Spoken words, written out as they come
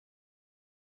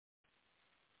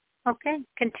Okay,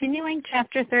 continuing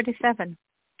chapter 37.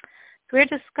 We're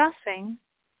discussing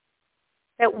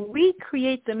that we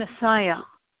create the Messiah.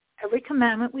 Every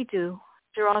commandment we do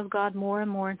draws God more and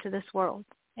more into this world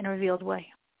in a revealed way.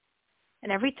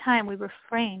 And every time we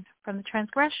refrain from the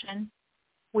transgression,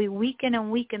 we weaken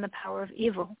and weaken the power of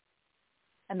evil.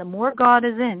 And the more God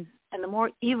is in and the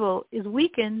more evil is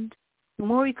weakened, the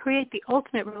more we create the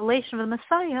ultimate revelation of the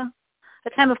Messiah, a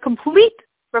time of complete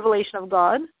revelation of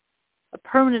God, a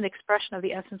permanent expression of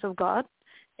the essence of God,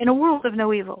 in a world of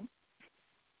no evil.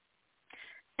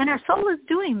 And our soul is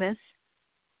doing this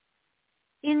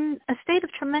in a state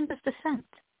of tremendous descent.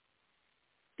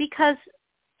 Because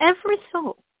every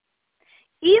soul,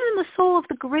 even the soul of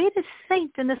the greatest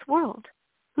saint in this world,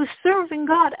 who's serving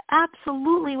God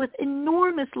absolutely with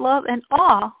enormous love and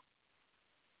awe,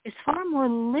 is far more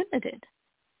limited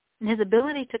in his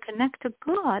ability to connect to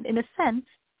God, in a sense,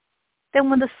 than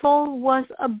when the soul was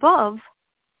above,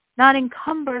 not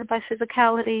encumbered by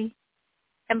physicality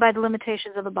and by the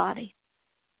limitations of the body.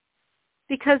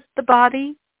 Because the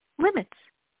body limits.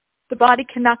 The body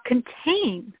cannot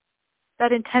contain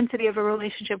that intensity of a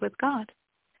relationship with God.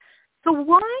 So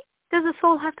why does the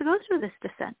soul have to go through this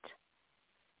descent?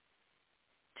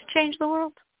 To change the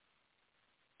world.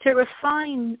 To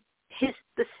refine his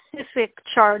specific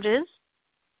charges,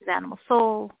 his animal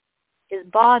soul, his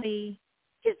body,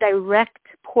 his direct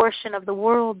portion of the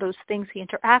world, those things he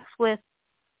interacts with,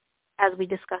 as we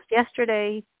discussed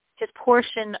yesterday, his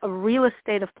portion of real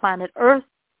estate of planet Earth.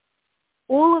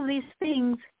 All of these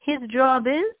things, his job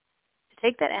is to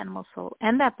take that animal soul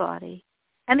and that body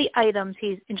and the items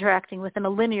he's interacting with in a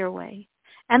linear way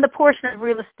and the portion of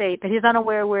real estate that he's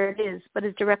unaware where it is but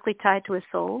is directly tied to his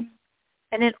soul.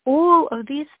 And in all of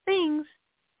these things,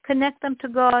 connect them to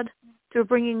God through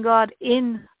bringing God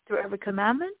in through every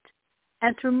commandment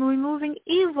and through removing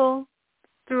evil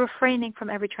through refraining from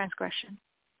every transgression.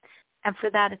 And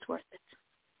for that, it's worth it.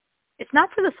 It's not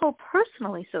for the soul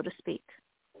personally, so to speak.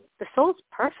 The soul's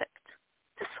perfect.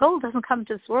 The soul doesn't come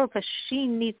to this world because she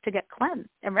needs to get cleansed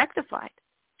and rectified.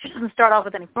 She doesn't start off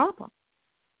with any problem.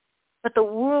 But the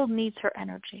world needs her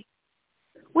energy,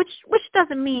 which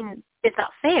doesn't mean it's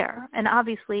not fair. And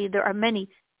obviously, there are many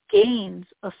gains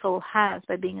a soul has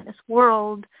by being in this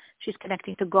world. She's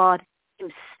connecting to God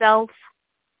himself,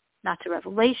 not to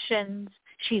revelations.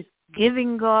 She's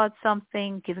giving God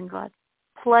something, giving God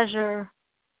pleasure.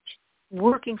 She's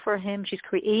working for him. She's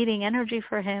creating energy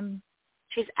for him.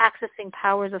 She's accessing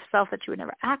powers of self that she would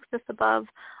never access above.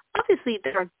 Obviously,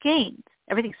 there are gains.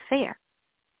 Everything's fair.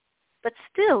 But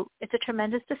still, it's a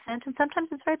tremendous descent, and sometimes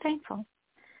it's very painful.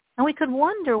 And we could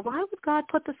wonder, why would God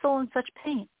put the soul in such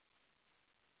pain?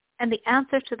 And the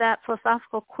answer to that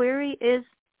philosophical query is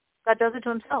God does it to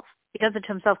himself. He does it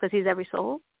to himself because he's every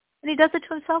soul. And he does it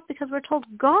to himself because we're told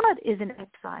God is in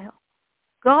exile.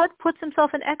 God puts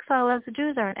himself in exile as the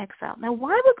Jews are in exile. Now,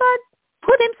 why would God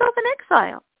put himself in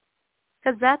exile?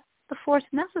 Because that's the force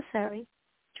necessary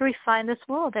to refine this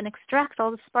world and extract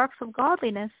all the sparks of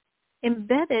godliness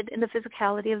embedded in the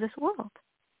physicality of this world.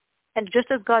 And just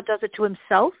as God does it to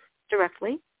himself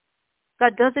directly,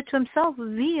 God does it to himself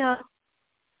via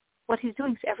what he's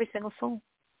doing to every single soul.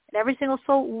 And every single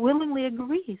soul willingly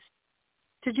agrees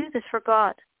to do this for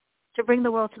God, to bring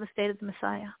the world to the state of the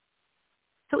Messiah.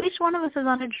 So each one of us is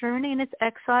on a journey in its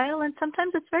exile, and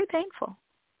sometimes it's very painful.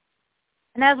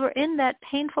 And as we're in that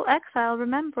painful exile,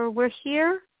 remember, we're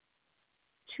here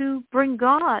to bring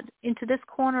God into this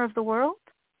corner of the world.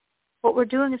 What we're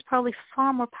doing is probably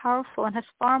far more powerful and has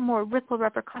far more ripple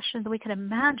repercussions than we can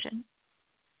imagine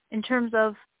in terms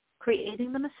of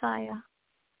creating the Messiah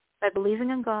by believing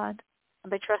in God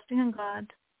and by trusting in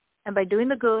God and by doing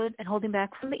the good and holding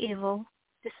back from the evil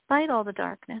despite all the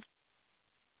darkness.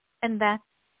 And that's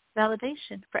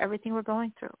validation for everything we're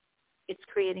going through. It's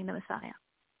creating the Messiah.